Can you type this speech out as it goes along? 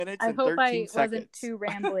minutes I and hope 13 I wasn't seconds. too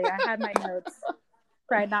rambly. I had my notes.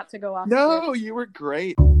 Tried not to go off script. No, you were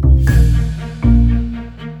great.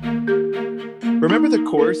 Remember the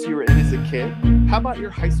chorus you were in as a kid? How about your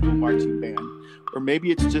high school marching band? Or maybe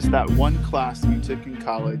it's just that one class you took in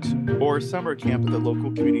college or summer camp at the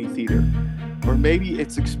local community theater. Or maybe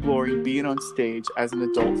it's exploring being on stage as an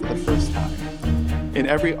adult for the first time. In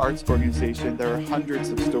every arts organization, there are hundreds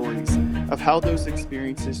of stories of how those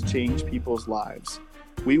experiences change people's lives.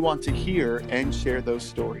 We want to hear and share those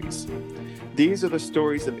stories. These are the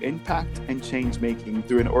stories of impact and change making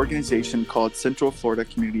through an organization called Central Florida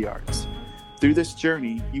Community Arts. Through this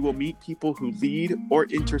journey, you will meet people who lead or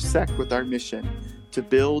intersect with our mission to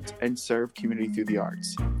build and serve community through the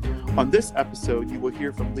arts. On this episode, you will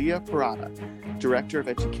hear from Leah Parada, Director of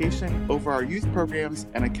Education over our youth programs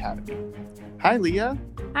and academy. Hi, Leah.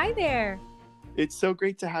 Hi there. It's so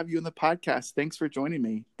great to have you on the podcast. Thanks for joining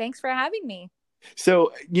me. Thanks for having me.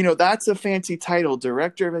 So, that's a fancy title,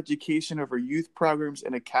 Director of Education over Youth Programs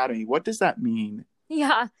and Academy. What does that mean?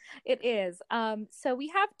 Yeah, it is. So we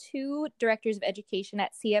have two directors of education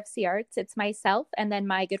at CFC Arts. It's myself and then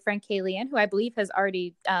my good friend Kayleigh, who I believe has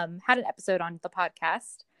already had an episode on the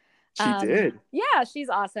podcast. She did. Yeah, she's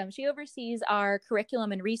awesome. She oversees our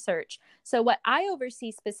curriculum and research. So what I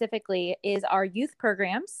oversee specifically is our youth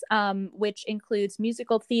programs, which includes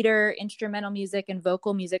musical theater, instrumental music, and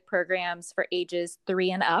vocal music programs for ages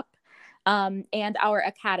 3 and up, and our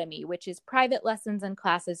academy, which is private lessons and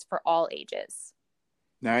classes for all ages.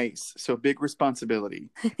 Nice. So big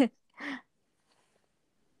responsibility.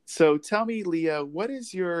 So tell me, Leah,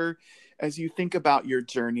 as you think about your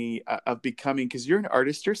journey of becoming, because you're an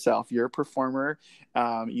artist yourself, you're a performer,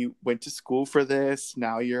 you went to school for this,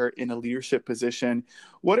 now you're in a leadership position.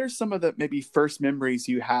 What are some of the maybe first memories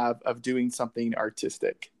you have of doing something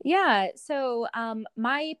artistic? Yeah. So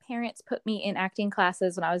my parents put me in acting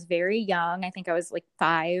classes when I was very young. I think I was like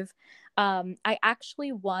 5. I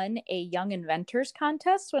actually won a Young Inventors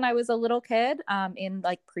contest when I was a little kid in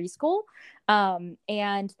like preschool.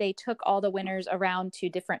 And they took all the winners around to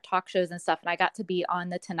different talk shows and stuff. And I got to be on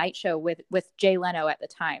the Tonight Show with Jay Leno at the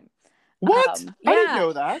time. What? Yeah, I didn't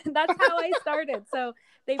know that. That's how I started. So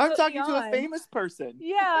I'm talking to a famous person.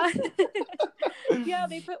 Yeah. Yeah,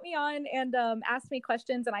 they put me on and asked me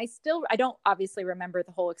questions. And I don't obviously remember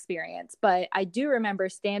the whole experience, but I do remember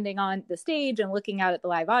standing on the stage and looking out at the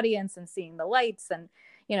live audience and seeing the lights and,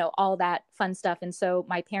 all that fun stuff. And so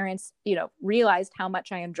my parents, realized how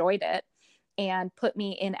much I enjoyed it and put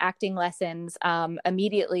me in acting lessons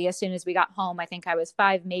immediately as soon as we got home. I think I was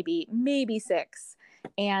 5, maybe 6.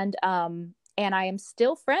 And I am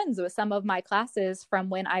still friends with some of my classes from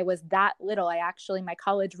when I was that little. My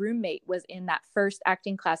college roommate was in that first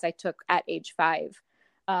acting class I took at age 5.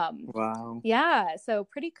 Wow. Yeah. So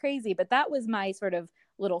pretty crazy, but that was my sort of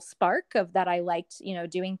little spark of that. I liked,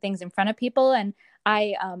 doing things in front of people. And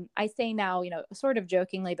I say now, sort of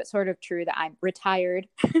jokingly, but sort of true that I'm retired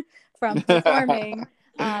from performing.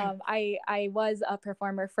 I was a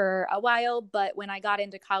performer for a while, but when I got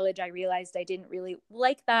into college, I realized I didn't really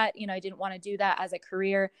like that. I didn't want to do that as a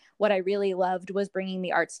career. What I really loved was bringing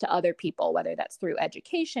the arts to other people, whether that's through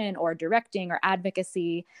education or directing or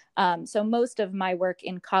advocacy. So most of my work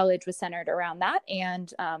in college was centered around that.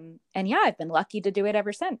 And yeah, I've been lucky to do it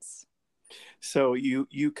ever since. So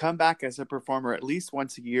you come back as a performer at least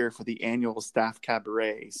once a year for the annual staff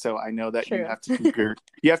cabaret. So I know that True. you have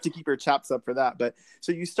to keep your chops up for that. But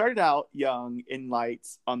so you started out young in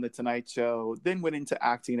lights on the Tonight Show, then went into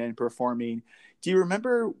acting and performing. Do you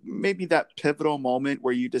remember maybe that pivotal moment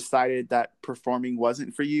where you decided that performing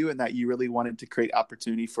wasn't for you and that you really wanted to create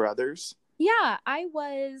opportunity for others? Yeah, I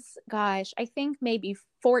was, I think maybe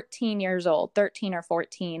 14 years old, 13 or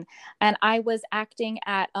 14. And I was acting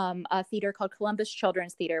at a theater called Columbus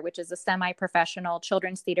Children's Theater, which is a semi-professional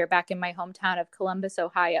children's theater back in my hometown of Columbus,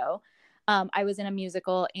 Ohio. I was in a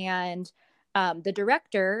musical, and the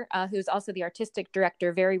director, who's also the artistic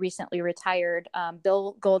director, very recently retired,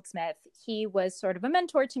 Bill Goldsmith, he was sort of a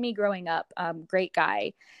mentor to me growing up, great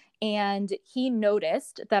guy. And he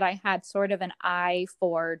noticed that I had sort of an eye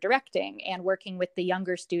for directing and working with the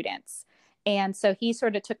younger students. And so he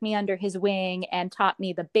sort of took me under his wing and taught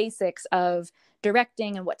me the basics of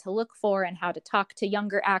directing and what to look for and how to talk to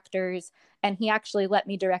younger actors. And he actually let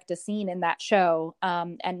me direct a scene in that show,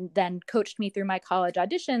 and then coached me through my college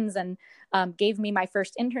auditions and gave me my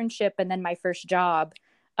first internship and then my first job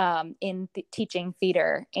in teaching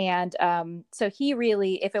theater. And so he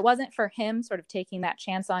really, if it wasn't for him sort of taking that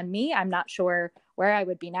chance on me, I'm not sure where I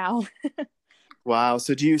would be now. Wow.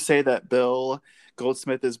 So do you say that Bill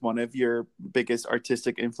Goldsmith is one of your biggest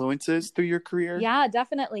artistic influences through your career? Yeah,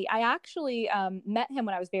 definitely. I actually met him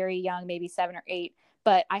when I was very young, maybe 7 or 8,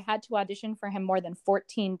 but I had to audition for him more than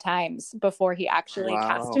 14 times before he actually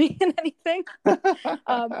cast Wow. me in anything.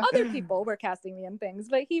 Other people were casting me in things,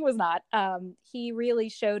 but he was not. He really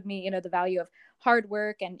showed me, the value of hard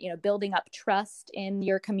work and, building up trust in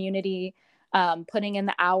your community, putting in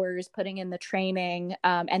the hours, putting in the training.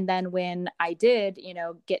 And then when I did,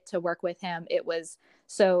 get to work with him, it was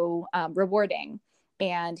so rewarding.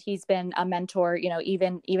 And he's been a mentor,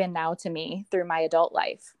 even now to me through my adult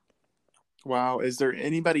life. Wow. Is there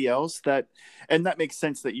anybody else that, and that makes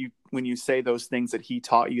sense that when you say those things that he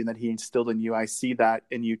taught you and that he instilled in you, I see that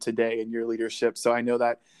in you today in your leadership. So I know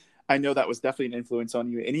that was definitely an influence on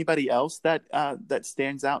you. Anybody else that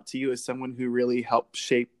stands out to you as someone who really helped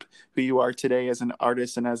shape who you are today as an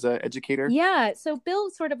artist and as an educator? Yeah. So Bill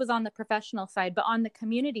sort of was on the professional side, but on the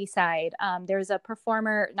community side, there's a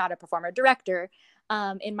director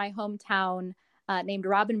in my hometown named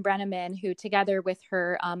Robin Brenneman, who together with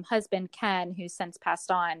her husband, Ken, who's since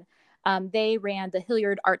passed on, they ran the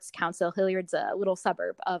Hilliard Arts Council. Hilliard's a little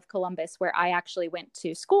suburb of Columbus where I actually went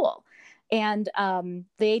to school. And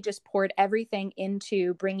they just poured everything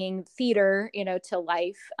into bringing theater, to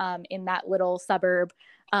life in that little suburb,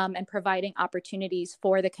 and providing opportunities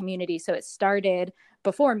for the community. So it started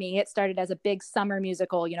before me. It started as a big summer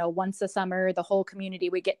musical. Once a summer, the whole community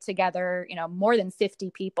would get together. More than 50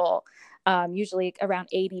 people, usually around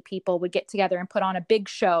 80 people, would get together and put on a big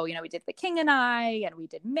show. We did The King and I, and we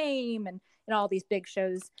did Mame, and all these big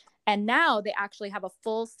shows. And now they actually have a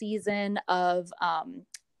full season of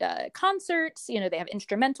concerts. They have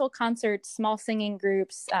instrumental concerts, small singing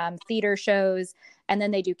groups, theater shows, and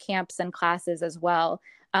then they do camps and classes as well.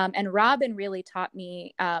 And Robin really taught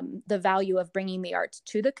me the value of bringing the arts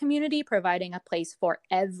to the community, providing a place for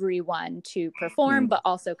everyone to perform, but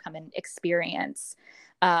also come and experience.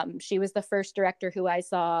 She was the first director who I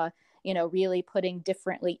saw, really putting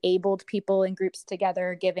differently abled people in groups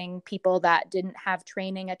together, giving people that didn't have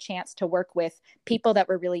training a chance to work with people that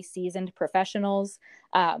were really seasoned professionals.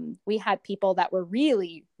 We had people that were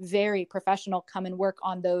really very professional come and work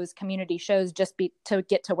on those community shows just to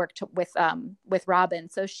get to work with Robin.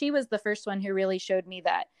 So she was the first one who really showed me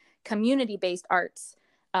that community-based arts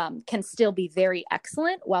can still be very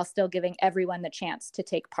excellent while still giving everyone the chance to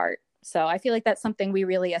take part. So I feel like that's something we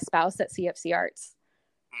really espouse at CFC Arts.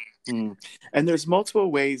 Mm. And there's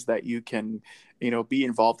multiple ways that you can, be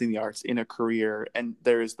involved in the arts in a career. And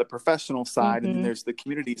there's the professional side, and then there's the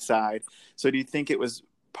community side. So do you think it was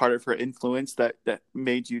part of her influence that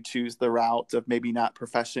made you choose the route of maybe not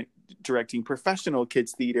directing professional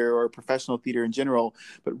kids theater or professional theater in general,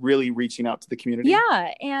 but really reaching out to the community?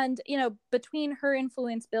 Yeah. And, between her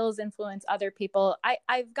influence, Bill's influence, other people,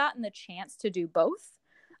 I've gotten the chance to do both.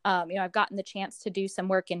 I've gotten the chance to do some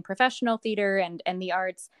work in professional theater and the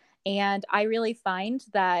arts. And I really find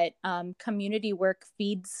that community work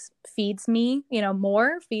feeds me,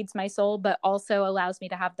 feeds my soul, but also allows me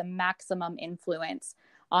to have the maximum influence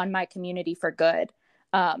on my community for good.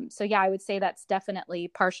 So yeah, I would say that's definitely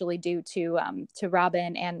partially due to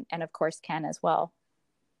Robin and of course Ken as well.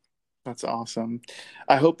 That's awesome.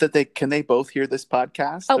 I hope that they both hear this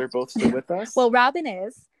podcast. Oh. They're both still with us. Well, Robin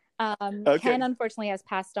is. Okay. Ken unfortunately has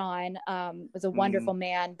passed on, was a wonderful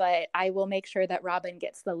man, but I will make sure that Robin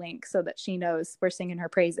gets the link so that she knows we're singing her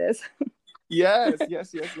praises. Yes.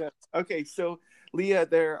 Okay. So Leah,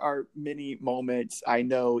 there are many moments I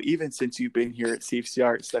know, even since you've been here at CFC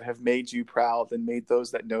Arts, that have made you proud and made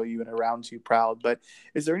those that know you and around you proud. But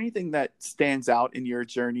is there anything that stands out in your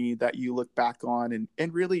journey that you look back on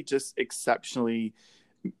and really just exceptionally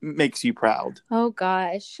makes you proud? Oh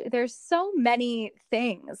gosh, there's so many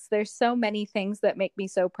things. There's so many things that make me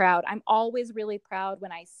so proud. I'm always really proud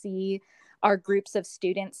when I see our groups of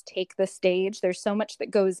students take the stage. There's so much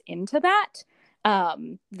that goes into that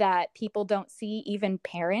that people don't see. Even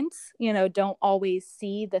parents, don't always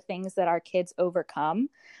see the things that our kids overcome.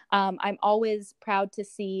 I'm always proud to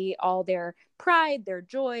see all their pride, their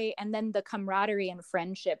joy, and then the camaraderie and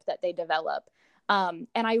friendship that they develop. And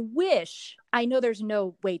I know there's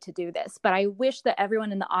no way to do this, but I wish that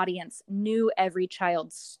everyone in the audience knew every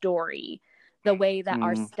child's story the way that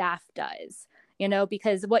our staff does,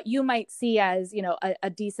 because what you might see as, a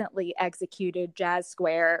decently executed jazz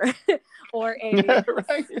square or a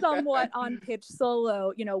somewhat on pitch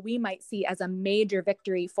solo, we might see as a major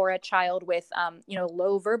victory for a child with,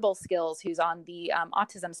 low verbal skills who's on the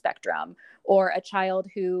autism spectrum, or a child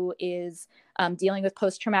who is dealing with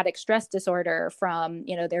post-traumatic stress disorder from,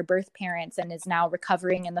 their birth parents and is now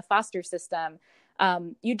recovering in the foster system.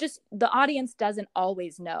 The audience doesn't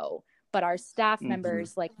always know but our staff Mm-hmm.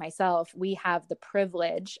 members like myself, we have the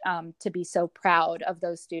privilege to be so proud of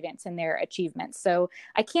those students and their achievements. So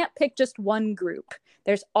I can't pick just one group.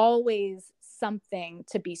 There's always something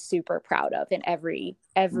to be super proud of in every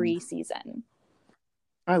season.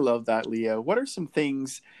 I love that, Leah. What are some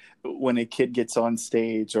things when a kid gets on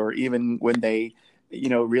stage, or even when they,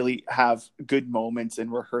 really have good moments in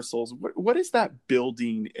rehearsals? What is that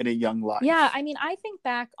building in a young Yeah, life? I mean, I think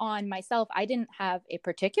back on myself, I didn't have a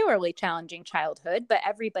particularly challenging childhood, but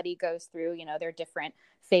everybody goes through, their different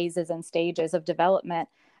phases and stages of development.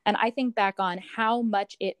 And I think back on how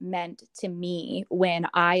much it meant to me when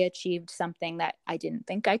I achieved something that I didn't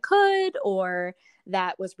think I could, or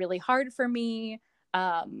that was really hard for me,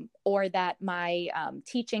 or that my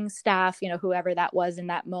teaching staff, whoever that was in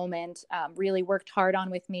that moment, really worked hard on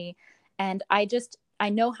with me. And I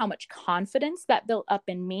know how much confidence that built up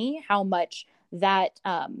in me, how much that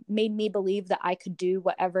made me believe that I could do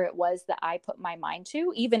whatever it was that I put my mind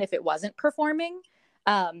to, even if it wasn't performing.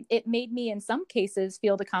 It made me, in some cases,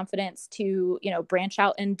 feel the confidence to, branch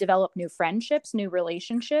out and develop new friendships, new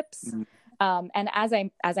relationships. And as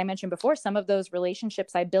I mentioned before, some of those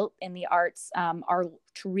relationships I built in the arts are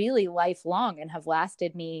really lifelong and have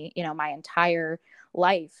lasted me, my entire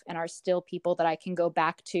life, and are still people that I can go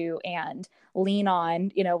back to and lean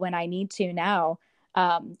on, when I need to now.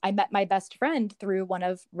 I met my best friend through one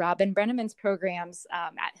of Robin Brenneman's programs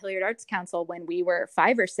at Hilliard Arts Council when we were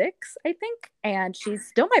 5 or 6, I think, and she's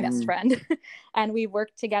still my best friend, and we've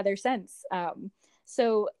worked together since.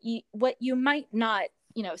 So what you might not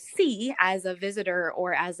see as a visitor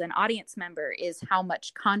or as an audience member is how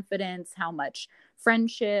much confidence, how much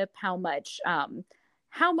friendship, how much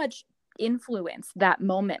influence that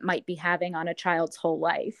moment might be having on a child's whole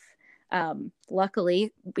life.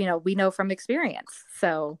 Luckily, we know from experience.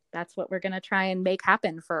 So that's what we're going to try and make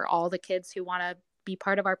happen for all the kids who want to be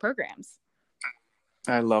part of our programs.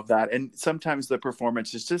 I love that. And sometimes the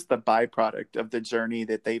performance is just the byproduct of the journey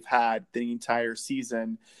that they've had the entire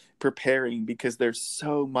season preparing, because there's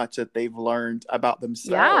so much that they've learned about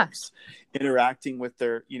themselves, interacting with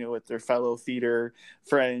their, with their fellow theater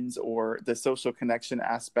friends, or the social connection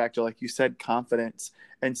aspect, or like you said, confidence.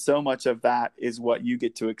 And so much of that is what you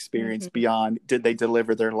get to experience beyond, did they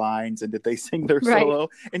deliver their lines, and did they sing their solo,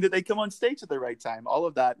 and did they come on stage at the right time? All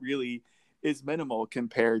of that really is minimal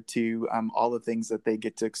compared to all the things that they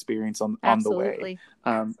get to experience on the way,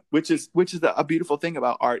 which is a beautiful thing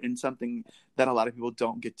about art, and something that a lot of people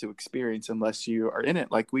don't get to experience unless you are in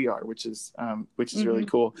it like we are, which is really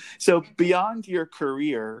cool. So beyond your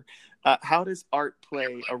career, how does art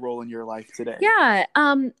play a role in your life today? Yeah,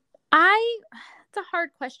 it's a hard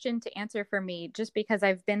question to answer for me, just because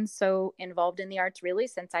I've been so involved in the arts really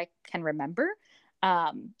since I can remember.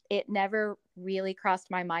 It never really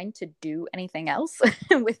crossed my mind to do anything else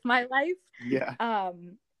with my life. Yeah.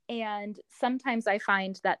 And sometimes I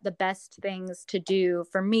find that the best things to do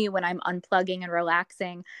for me when I'm unplugging and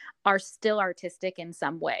relaxing are still artistic in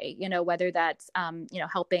some way, whether that's,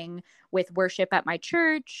 helping with worship at my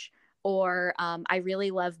church, or I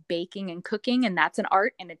really love baking and cooking, and that's an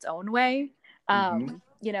art in its own way.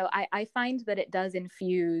 I find that it does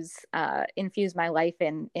infuse my life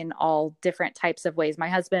in all different types of ways. My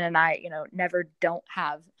husband and I, never don't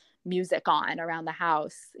have music on around the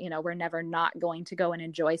house. We're never not going to go and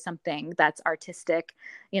enjoy something that's artistic,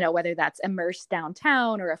 whether that's immersed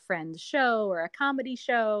downtown, or a friend's show, or a comedy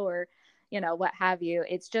show, or, what have you.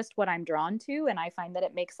 It's just what I'm drawn to, and I find that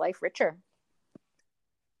it makes life richer.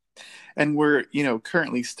 And we're,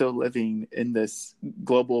 currently still living in this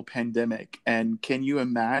global pandemic. And can you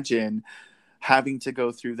imagine having to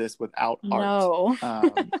go through this without art?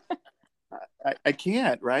 No. I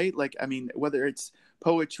can't, right? Like, I mean, whether it's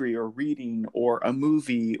poetry or reading or a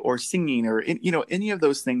movie or singing, or, any of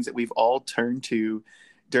those things that we've all turned to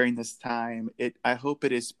during this time, I hope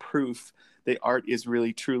it is proof that art is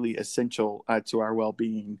really, truly essential to our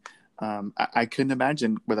well-being. I couldn't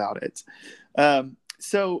imagine without it.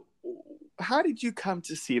 So how did you come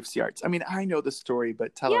to CFC Arts? I mean, I know the story,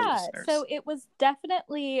 but tell our listeners. So it was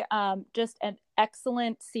definitely just an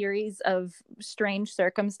excellent series of strange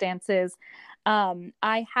circumstances.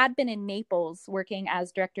 I had been in Naples working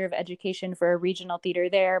as director of education for a regional theater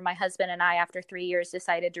there. My husband and I, after 3 years,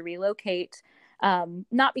 decided to relocate.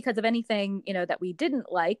 Not because of anything, that we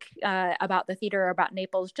didn't like about the theater or about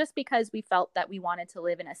Naples, just because we felt that we wanted to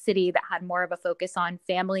live in a city that had more of a focus on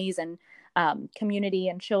families and community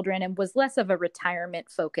and children, and was less of a retirement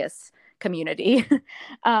focus community.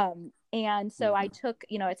 And so I took,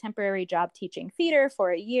 a temporary job teaching theater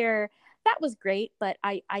for a year. that was great, but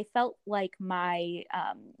I felt like my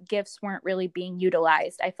gifts weren't really being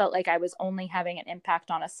utilized. I felt like I was only having an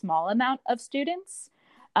impact on a small amount of students,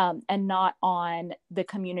 and not on the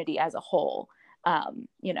community as a whole.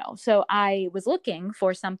 So I was looking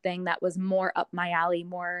for something that was more up my alley,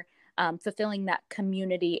 more fulfilling that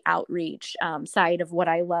community outreach side of what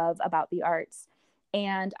I love about the arts.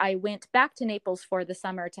 And I went back to Naples for the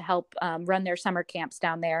summer to help run their summer camps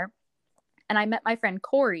down there. And I met my friend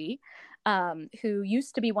Corey, who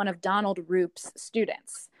used to be one of Donald Roop's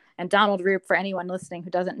students. And Donald Roop, for anyone listening who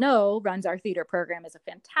doesn't know, runs our theater program, is a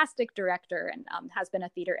fantastic director, and has been a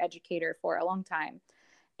theater educator for a long time.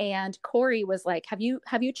 And Corey was like, have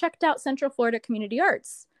you checked out Central Florida Community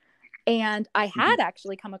Arts? And I had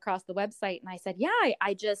actually come across the website, and I said, yeah,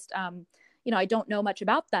 I just, I don't know much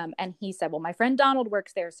about them. And he said, well, my friend Donald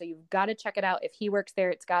works there, so you've got to check it out. If he works there,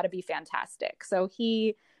 it's got to be fantastic. So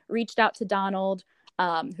he reached out to Donald,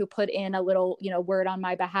 who put in a little, word on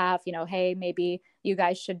my behalf, hey, maybe you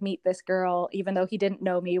guys should meet this girl, even though he didn't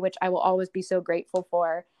know me, which I will always be so grateful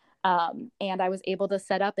for. And I was able to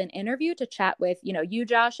set up an interview to chat with, you,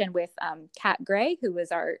 Josh, and with Kat Gray, who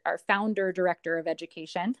is our founder director of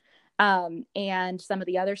education, and some of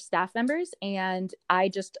the other staff members. And I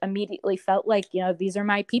just immediately felt like, these are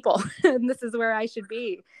my people and this is where I should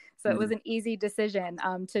be. So it was an easy decision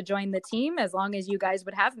to join the team, as long as you guys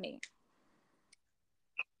would have me.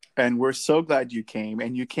 And we're so glad you came,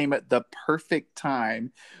 and you came at the perfect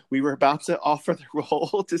time. We were about to offer the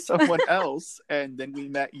role to someone else, and then we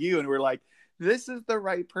met you, and we're like, this is the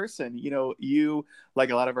right person. You, like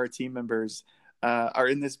a lot of our team members, are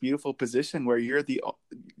in this beautiful position where you're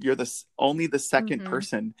only the second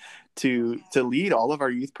person to lead all of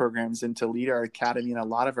our youth programs and to lead our academy and a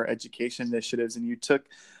lot of our education initiatives. And you took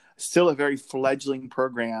still a very fledgling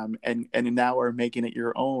program and now are making it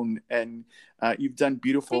your own. And you've done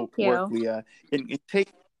beautiful work, Leah.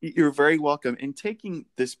 You're very welcome. In taking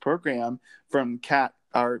this program from Kat,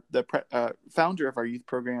 the founder of our youth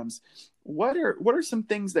programs, what are some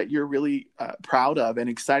things that you're really proud of and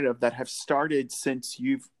excited of that have started since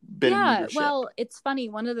you've been in leadership? Well, it's funny.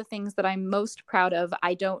 One of the things that I'm most proud of,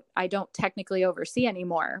 I don't technically oversee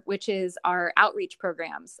anymore, which is our outreach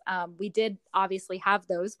programs. We did obviously have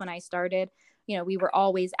those when I started. We were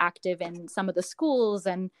always active in some of the schools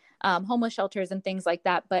and homeless shelters and things like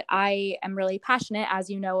that. But I am really passionate, as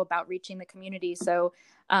you know, about reaching the community. So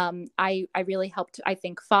I really helped, I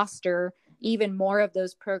think, foster even more of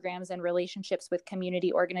those programs and relationships with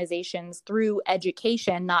community organizations through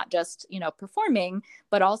education, not just, performing,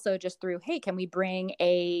 but also just through, hey, can we bring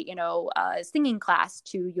a singing class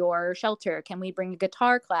to your shelter? Can we bring a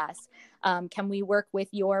guitar class? Can we work with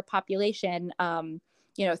your population,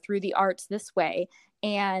 through the arts this way?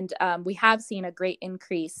 And we have seen a great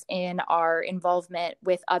increase in our involvement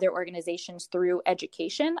with other organizations through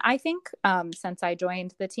education, I think, since I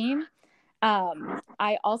joined the team.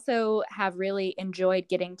 I also have really enjoyed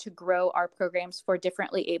getting to grow our programs for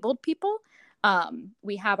differently abled people.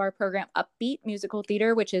 We have our program Upbeat Musical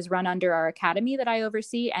Theater, which is run under our academy that I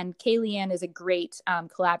oversee. And Kaylee Ann is a great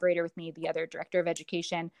collaborator with me, the other director of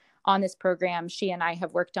education, on this program. She and I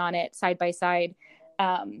have worked on it side by side.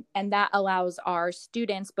 And that allows our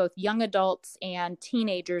students, both young adults and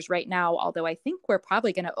teenagers right now, although I think we're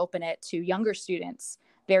probably going to open it to younger students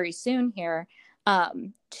very soon here,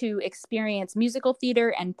 to experience musical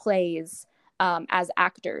theater and plays as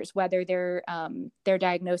actors, whether their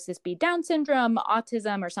diagnosis be Down syndrome,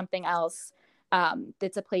 autism, or something else.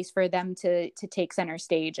 It's a place for them to take center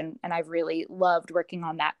stage. And I've really loved working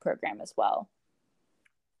on that program as well.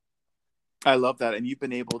 I love that. And you've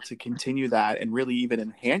been able to continue that and really even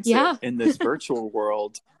enhance it in this virtual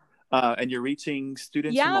world. And you're reaching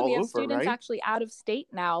students from all over, right? Yeah, we have students actually out of state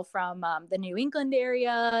now from the New England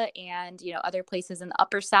area and, other places in the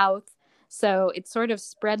Upper South. So it's sort of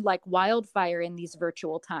spread like wildfire in these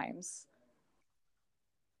virtual times.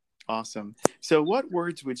 Awesome. So what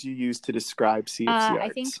words would you use to describe CFC Arts? I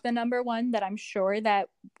think the number one that I'm sure that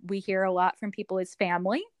we hear a lot from people is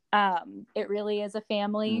family. It really is a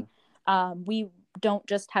family. We don't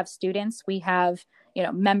just have students, we have,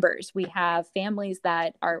 members, we have families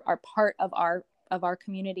that are part of our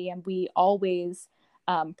community. And we always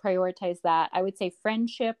prioritize that. I would say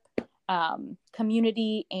friendship,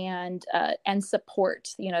 community, and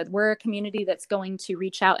support. We're a community that's going to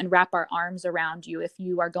reach out and wrap our arms around you if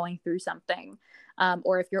you are going through something,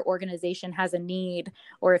 or if your organization has a need,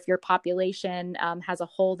 or if your population has a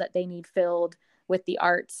hole that they need filled with the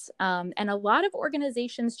arts. And a lot of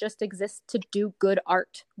organizations just exist to do good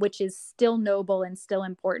art, which is still noble and still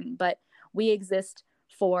important, but we exist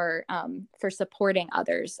for supporting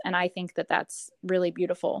others. And I think that that's really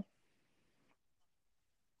beautiful.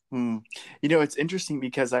 Hmm. You know, it's interesting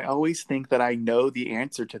because I always think that I know the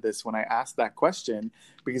answer to this when I ask that question,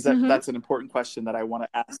 because Mm-hmm. that's an important question that I want to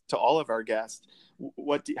ask to all of our guests.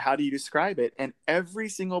 How do you describe it? And every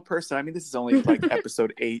single person, I mean, this is only like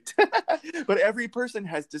episode 8, but every person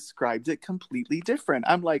has described it completely different.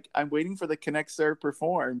 I'm like, I'm waiting for the Connect Serve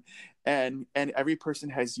Perform, and every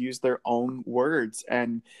person has used their own words,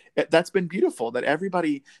 and that's been beautiful that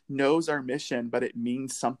everybody knows our mission, but it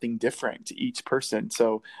means something different to each person.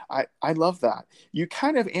 So I love that. You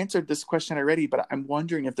kind of answered this question already, but I'm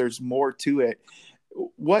wondering if there's more to it.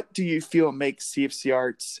 What do you feel makes CFC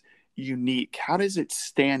Arts unique? How does it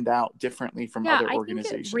stand out differently from Yeah, other I think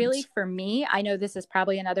it really, organizations? for me, I know this is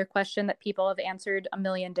probably another question that people have answered a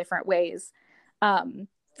million different ways. Um,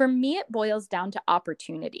 for me, it boils down to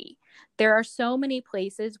opportunity. There are so many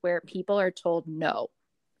places where people are told no.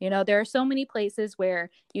 You know, there are so many places where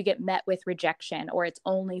you get met with rejection, or it's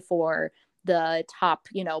only for the top,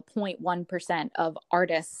 0.1% of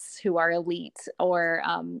artists who are elite,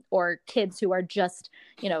 or kids who are just,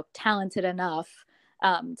 talented enough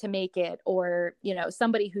to make it, or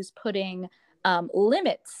somebody who's putting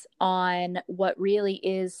limits on what really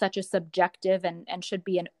is such a subjective and should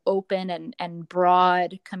be an open and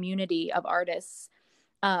broad community of artists.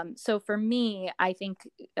 So for me, I think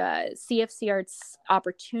CFC Arts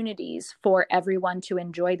opportunities for everyone to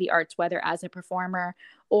enjoy the arts, whether as a performer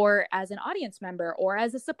or as an audience member or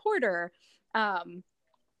as a supporter, um,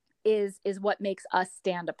 is what makes us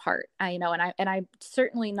stand apart. I'm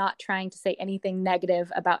certainly not trying to say anything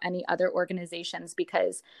negative about any other organizations,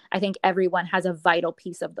 because I think everyone has a vital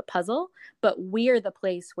piece of the puzzle, but we're the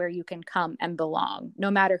place where you can come and belong,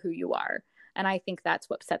 no matter who you are. And I think that's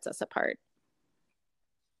what sets us apart.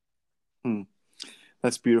 Hmm.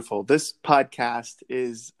 That's beautiful. This podcast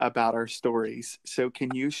is about our stories. So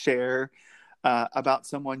can you share about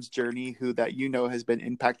someone's journey who that has been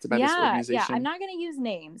impacted by this Yeah. I'm organization? not going to use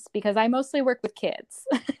names because I mostly work with kids.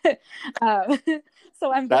 um,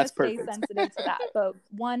 so I'm going to That's stay perfect. sensitive to that. But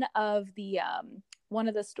one of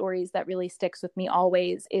the stories that really sticks with me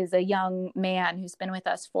always is a young man who's been with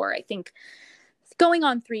us for, I think, going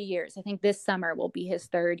on 3 years. I think this summer will be his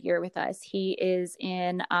third year with us. He is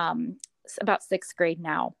in about sixth grade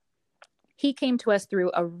now. He came to us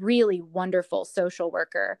through a really wonderful social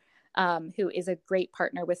worker who is a great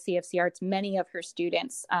partner with CFC Arts. Many of her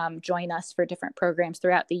students join us for different programs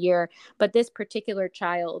throughout the year, but this particular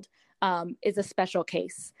child is a special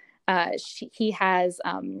case. He's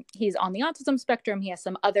on the autism spectrum. He has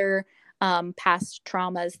some other past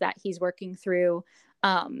traumas that he's working through,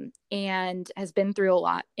 and has been through a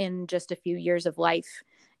lot in just a few years of life.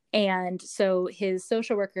 And so his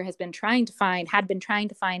social worker had been trying to find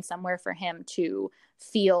somewhere for him to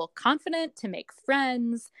feel confident, to make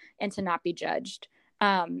friends, and to not be judged.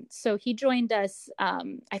 So he joined us,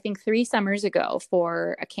 I think 3 summers ago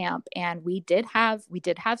for a camp, and we did have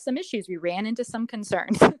some issues. We ran into some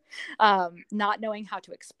concerns, not knowing how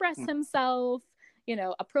to express himself,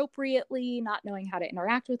 appropriately, not knowing how to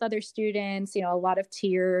interact with other students, a lot of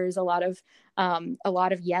tears, a lot of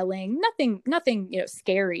yelling, nothing,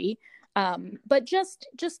 scary, but just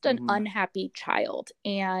an unhappy child.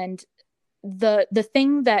 And the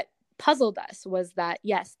thing that puzzled us was that,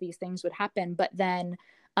 yes, these things would happen, but then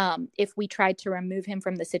if we tried to remove him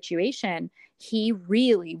from the situation, he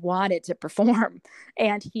really wanted to perform,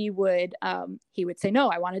 and he would say, no,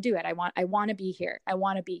 I want to do it. I want to be here. I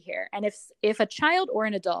want to be here. And if a child or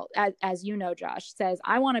an adult, as you know, Josh, says,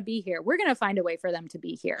 I want to be here, we're going to find a way for them to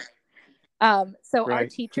be here. So Right. our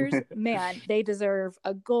teachers, man, they deserve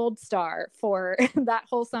a gold star for that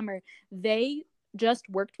whole summer. They just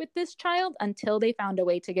worked with this child until they found a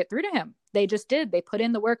way to get through to him. They just did. They put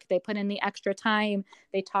in the work. They put in the extra time.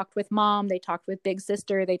 They talked with mom. They talked with big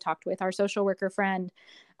sister. They talked with our social worker friend.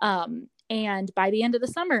 And by the end of the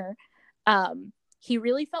summer, he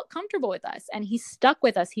really felt comfortable with us, and he stuck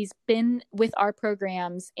with us. He's been with our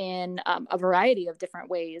programs in a variety of different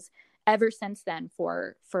ways ever since then,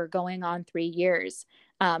 for going on 3 years,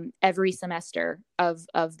 every semester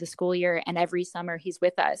of the school year, and every summer he's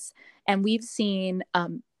with us. And we've seen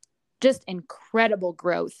just incredible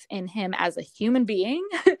growth in him as a human being,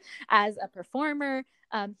 as a performer.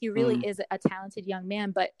 He really is a talented young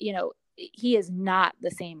man, but he is not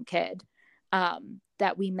the same kid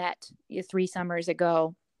that we met 3 summers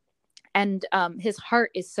ago. And his heart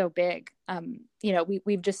is so big.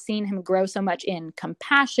 We've just seen him grow so much in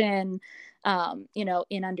compassion,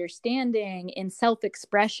 in understanding, in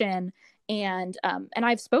self-expression. And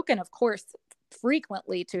I've spoken, of course,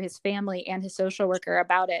 frequently to his family and his social worker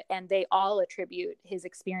about it, and they all attribute his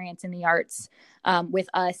experience in the arts with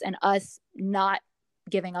us, and us not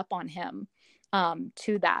giving up on him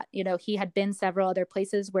to that. He had been several other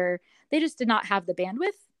places where they just did not have the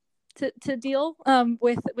bandwidth to deal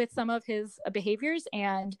with some of his behaviors.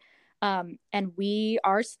 And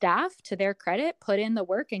our staff, to their credit, put in the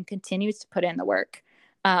work and continues to put in the work.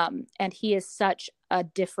 And he is such a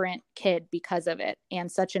different kid because of it, and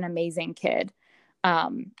such an amazing kid.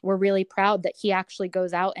 We're really proud that he actually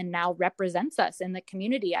goes out and now represents us in the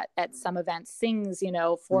community at some events, sings,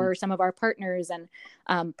 for some of our partners,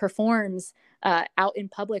 and performs out in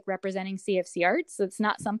public representing CFC Arts. So it's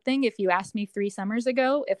not something, if you asked me 3 summers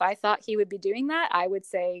ago, if I thought he would be doing that, I would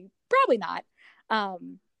say probably not.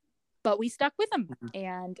 But we stuck with him.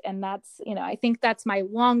 And that's, I think that's my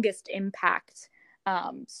longest impact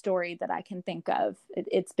story that I can think of.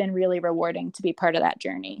 It's been really rewarding to be part of that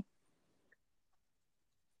journey.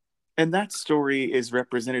 And that story is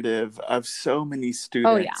representative of so many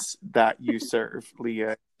students that you serve,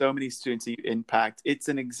 Leah, so many students that you impact. It's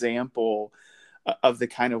an example of the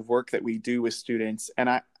kind of work that we do with students. And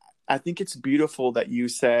I think it's beautiful that you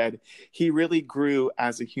said he really grew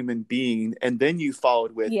as a human being, and then you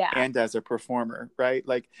followed with and as a performer, right?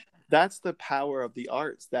 Like, that's the power of the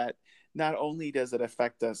arts, that not only does it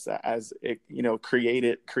affect us as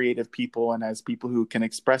creative people and as people who can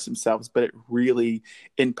express themselves, but it really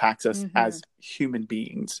impacts us as human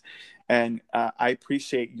beings. And I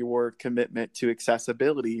appreciate your commitment to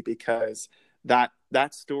accessibility, because that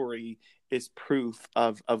story is proof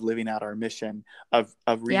of living out our mission of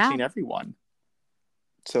reaching everyone.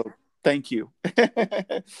 So thank you.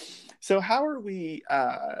 So how are we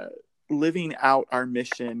living out our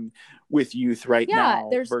mission with youth right now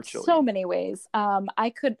there's virtually? So many ways. I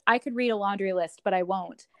could read a laundry list, but I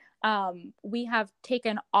won't. We have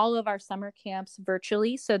taken all of our summer camps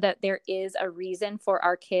virtually so that there is a reason for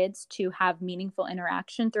our kids to have meaningful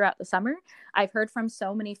interaction throughout the summer. I've heard from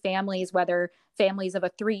so many families, whether families of a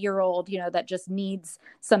 3-year-old, that just needs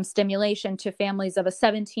some stimulation, to families of a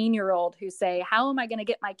 17-year-old who say, how am I going to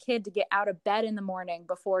get my kid to get out of bed in the morning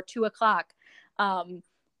before 2:00?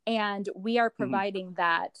 And we are providing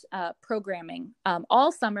that programming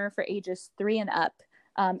all summer for ages 3 and up.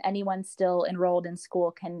 Anyone still enrolled in school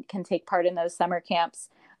can take part in those summer camps.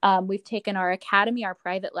 We've taken our academy, our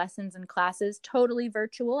private lessons and classes, totally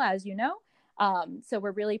virtual, as you know. So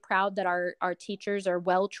we're really proud that our teachers are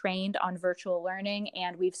well trained on virtual learning,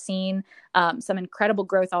 and we've seen some incredible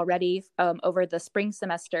growth already over the spring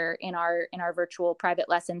semester in our virtual private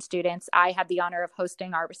lesson students. I had the honor of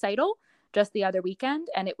hosting our recital just the other weekend,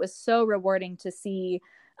 and it was so rewarding to see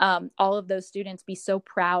all of those students be so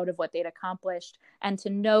proud of what they'd accomplished, and to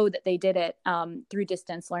know that they did it through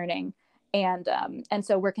distance learning. And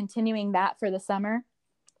so we're continuing that for the summer.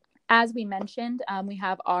 As we mentioned, we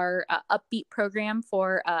have our Upbeat program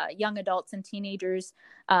for young adults and teenagers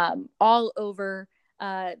all over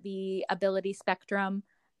the ability spectrum.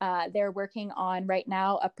 They're working on right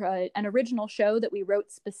now an original show that we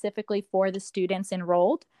wrote specifically for the students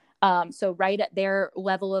enrolled. So right at their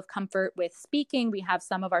level of comfort with speaking, we have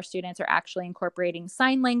some of our students are actually incorporating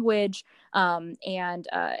sign language and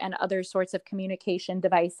other sorts of communication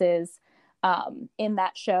devices in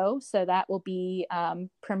that show. So that will be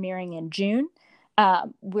premiering in June.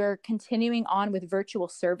 We're continuing on with virtual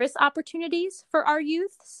service opportunities for our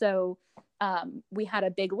youth. So we had a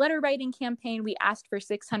big letter writing campaign. We asked for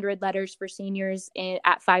 600 letters for seniors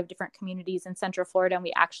at 5 different communities in Central Florida, and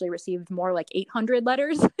we actually received more like 800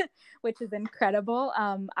 letters, which is incredible.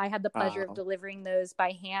 I had the pleasure of delivering those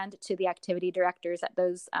by hand to the activity directors at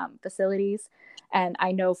those facilities, and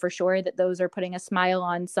I know for sure that those are putting a smile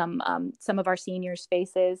on some of our seniors'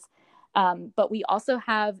 faces. But we also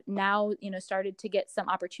have now, started to get some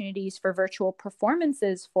opportunities for virtual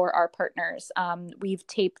performances for our partners. We've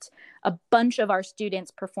taped a bunch of our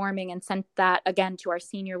students performing and sent that again to our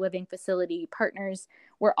senior living facility partners.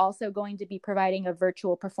 We're also going to be providing a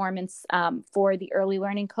virtual performance for the Early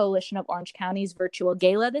Learning Coalition of Orange County's virtual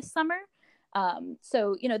gala this summer.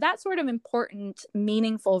 So, that sort of important,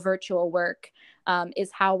 meaningful virtual work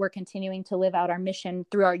is how we're continuing to live out our mission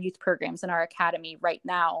through our youth programs and our academy right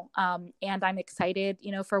now. And I'm excited,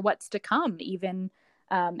 for what's to come, even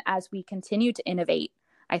as we continue to innovate.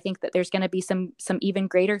 I think that there's going to be some even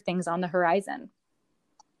greater things on the horizon.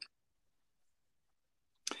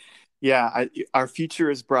 Yeah, our future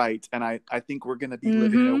is bright, and I think we're going to be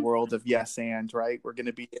living in a world of yes and, right? We're going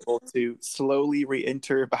to be able to slowly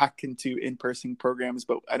re-enter back into in-person programs,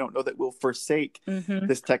 but I don't know that we'll forsake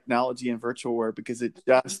this technology and virtual work, because it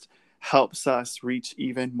just helps us reach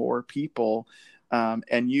even more people.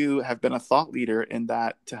 And you have been a thought leader in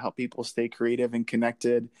that, to help people stay creative and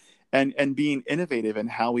connected and being innovative in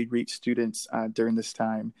how we reach students during this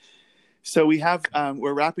time. So we have,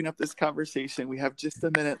 we're wrapping up this conversation. We have just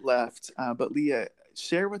a minute left, but Leah,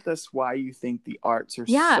 share with us why you think the arts are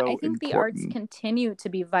so important. I think the arts continue to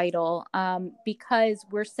be vital because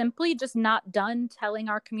we're simply just not done telling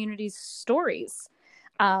our community's stories.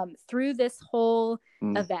 Through this whole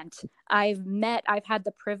event, I've had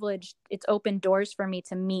the privilege, it's opened doors for me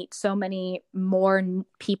to meet so many more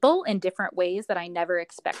people in different ways that I never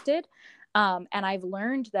expected. And I've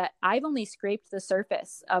learned that I've only scraped the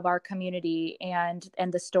surface of our community and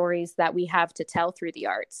the stories that we have to tell through the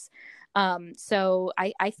arts. So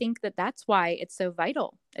I think that that's why it's so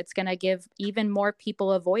vital. It's going to give even more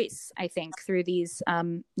people a voice, I think, through these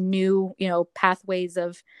new, pathways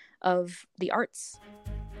of the arts.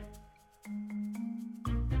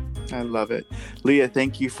 I love it. Leah,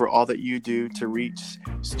 thank you for all that you do to reach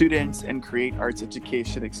students and create arts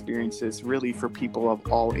education experiences really for people of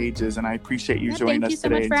all ages. And I appreciate you joining us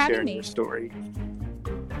today and sharing your story.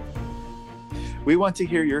 We want to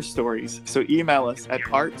hear your stories, so email us at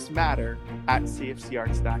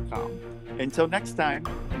artsmatter@cfcarts.com. Until next time.